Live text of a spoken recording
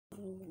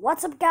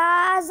What's up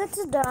guys,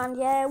 it's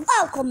Danya.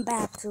 Welcome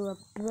back to a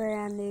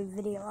brand new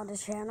video on the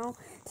channel.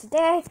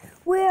 Today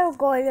we're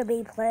going to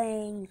be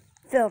playing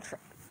Field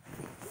Trip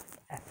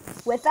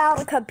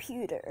without a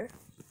computer.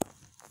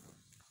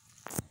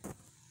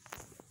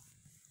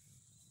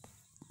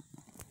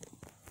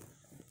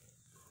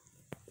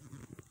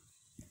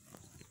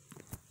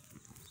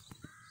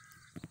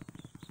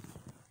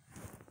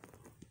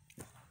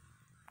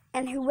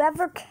 And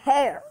whoever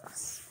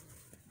cares.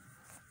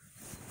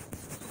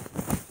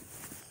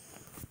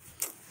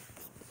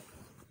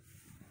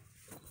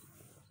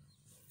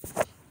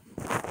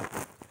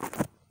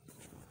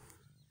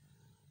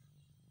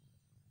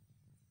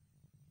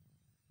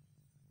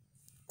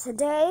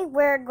 Today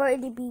we're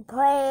going to be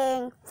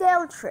playing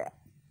Field Trip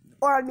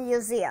or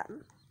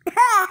Museum.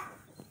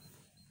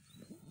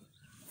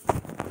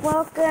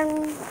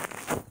 Welcome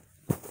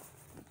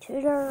to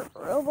the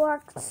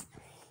Roblox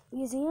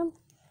Museum.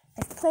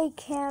 I've played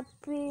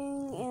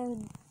camping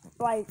and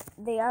like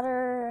the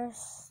other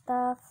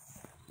stuff.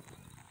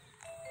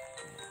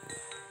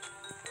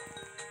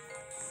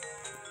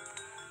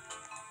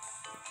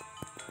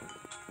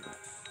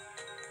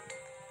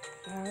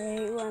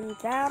 I won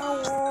that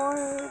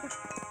award.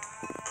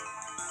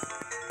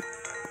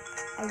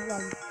 I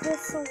won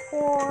this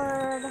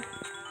award.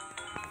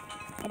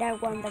 And I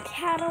won the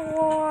cat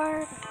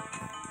award.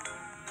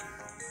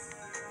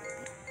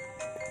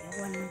 I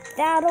won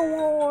that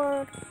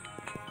award.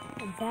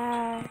 And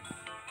that.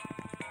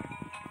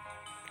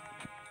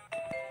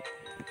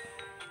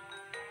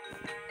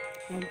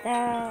 And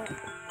that.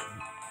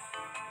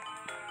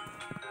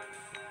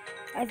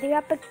 I the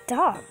epic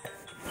dog.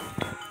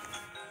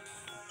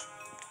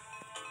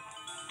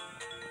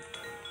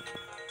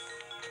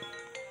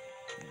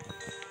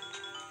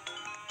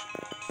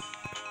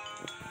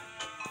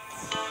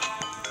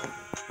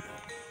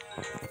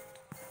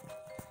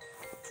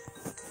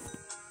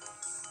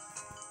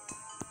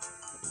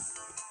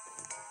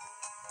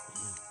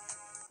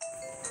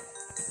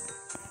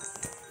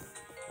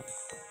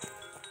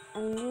 I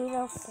need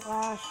a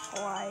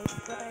flashlight,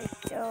 but I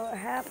don't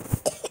have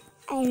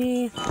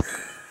any.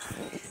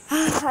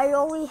 I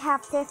only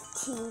have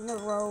 15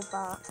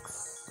 Robux.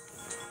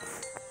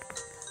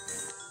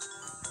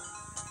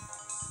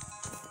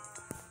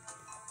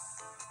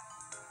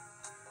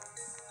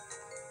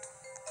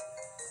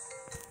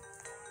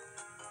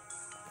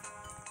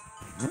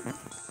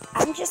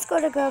 I'm just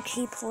gonna go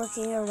keep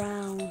looking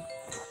around.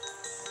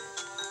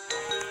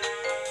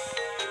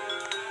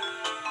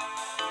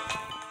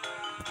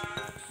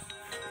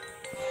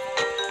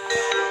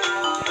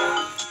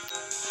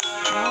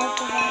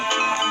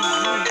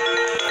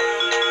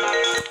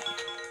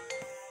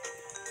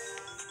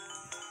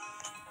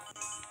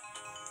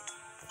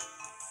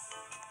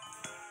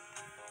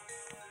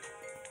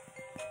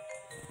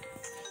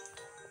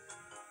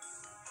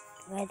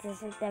 Why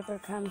does it never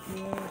come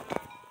here?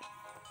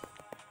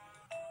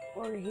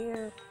 Or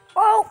here?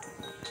 Oh!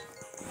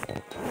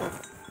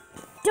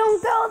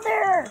 Don't go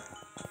there!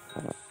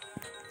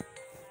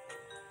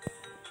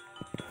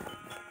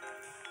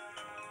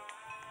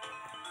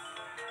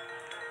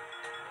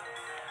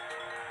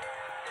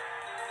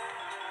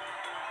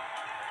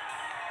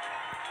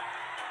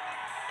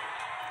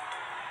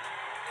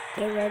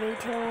 Get ready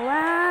to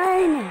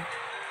run!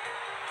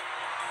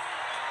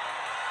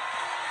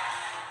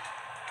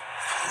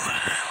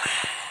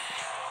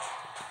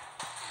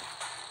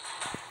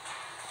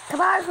 Come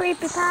on,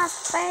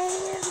 creepypasta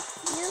fan!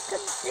 You can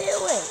do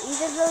it,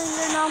 even though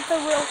you're not the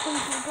real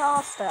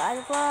creepypasta I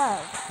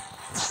love.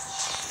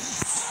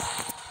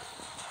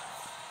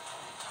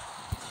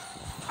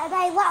 And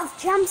I love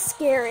jump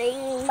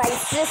scaring my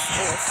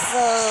sister,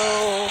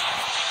 so...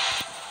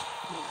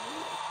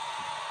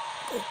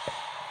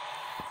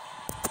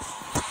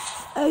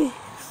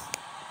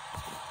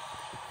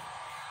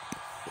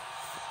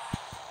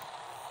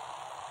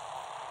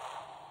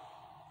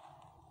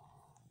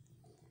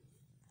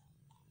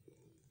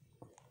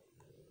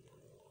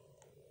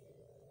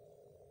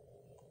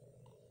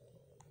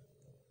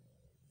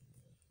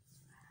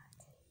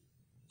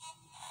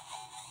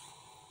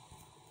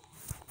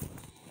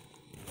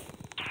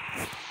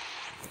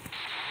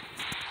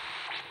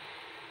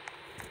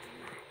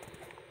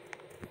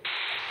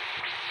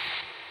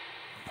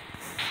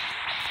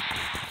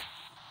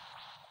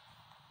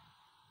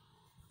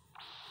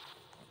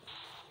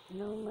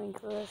 Oh my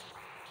gosh.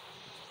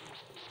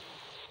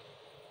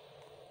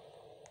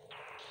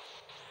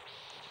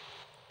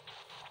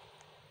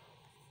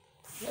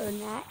 So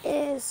that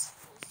is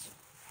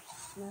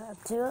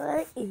not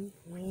too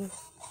easy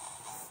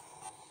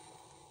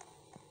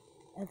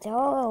at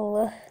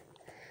all.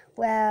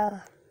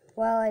 Well,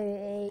 I'm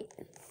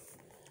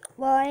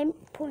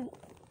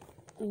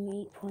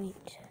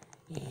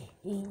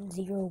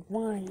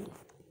 8.801.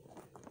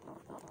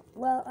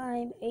 Well,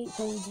 I'm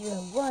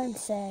 8.01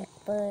 sec,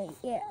 but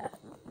yeah.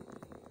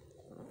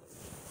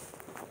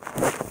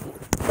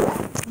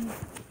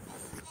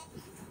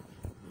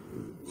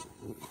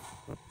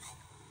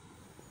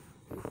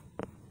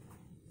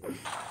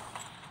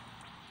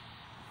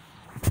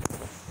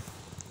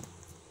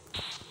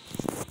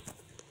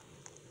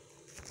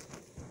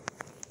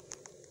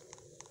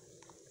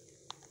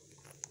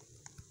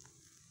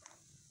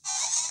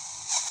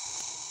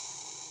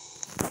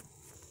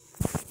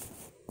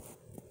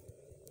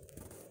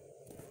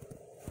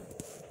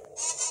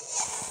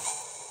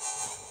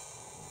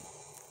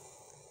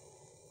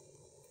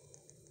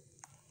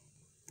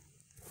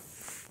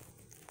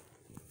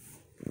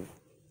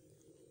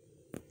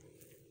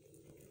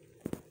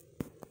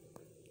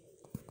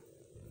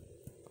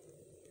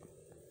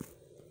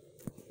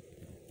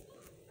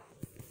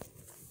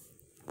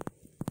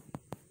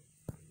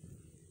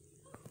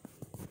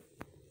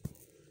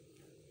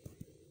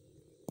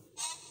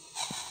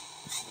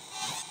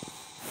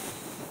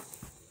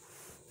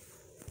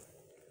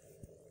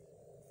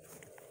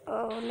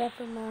 Oh,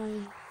 never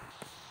mind.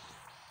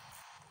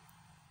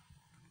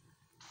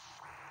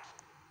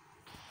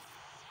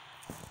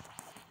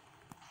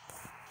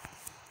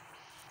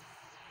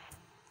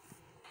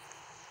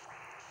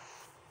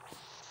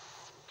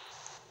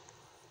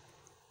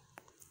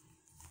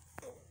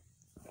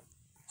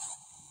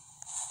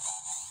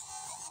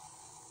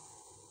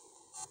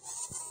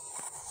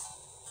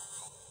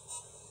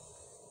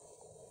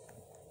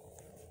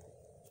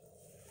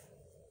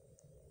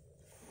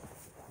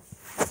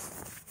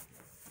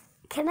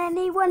 Can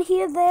anyone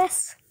hear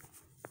this?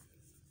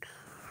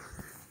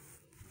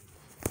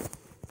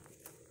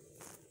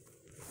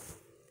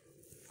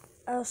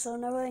 Oh, so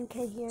no one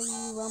can hear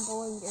you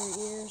rumble in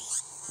your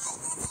ears.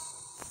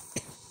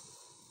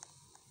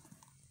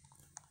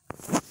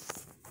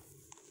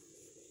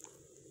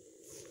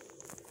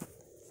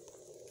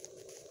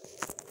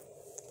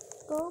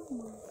 Oh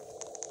my.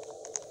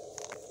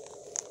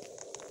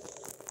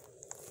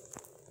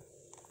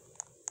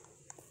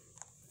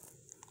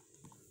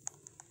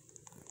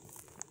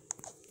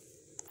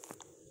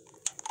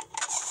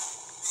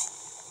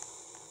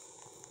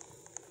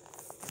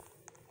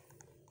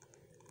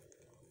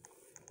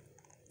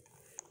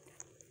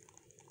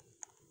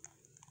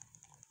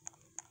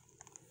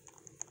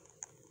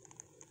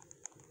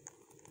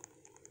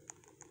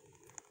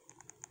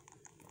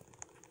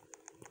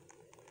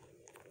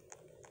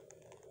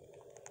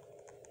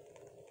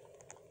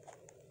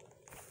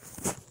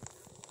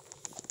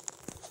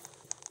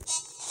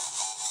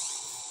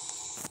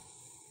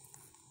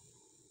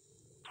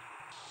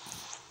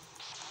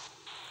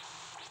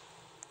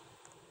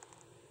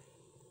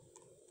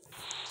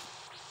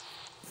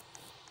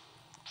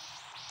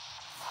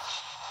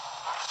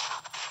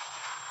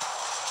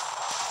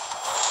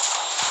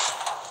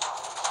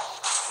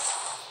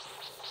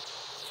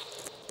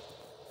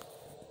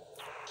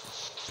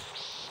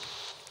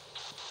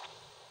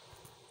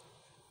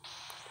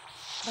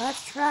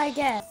 Let's try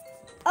again.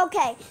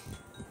 Okay,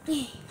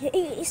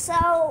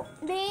 so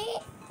me,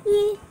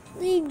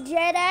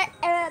 Jada,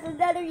 and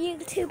another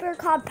YouTuber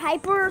called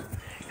Piper,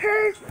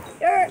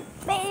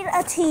 made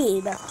a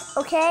team,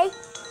 okay?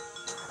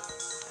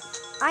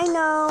 I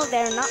know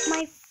they're not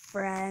my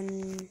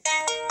friend.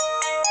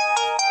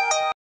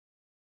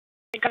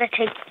 I gotta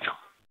take this off.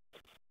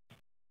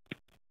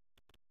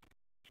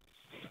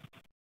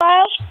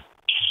 Hello?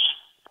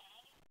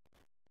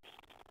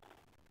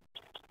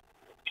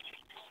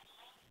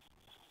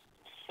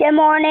 Good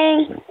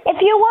morning.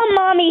 If you want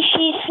mommy,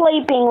 she's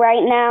sleeping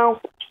right now.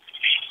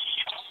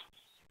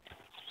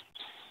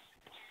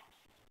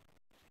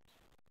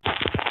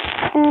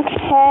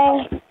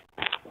 Okay.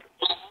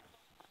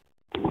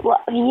 Love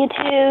you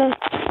too.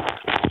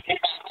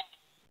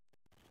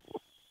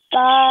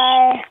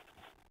 Bye.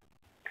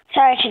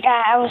 Sorry,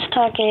 I was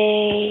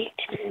talking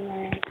to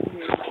my...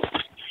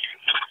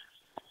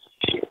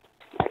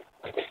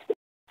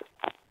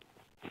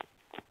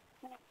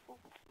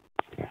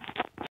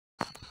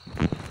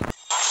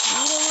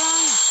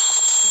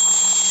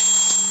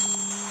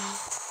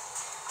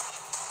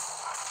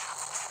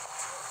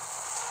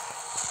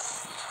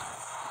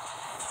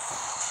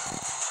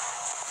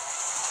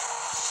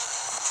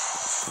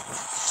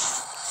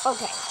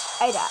 Okay,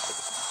 I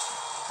died.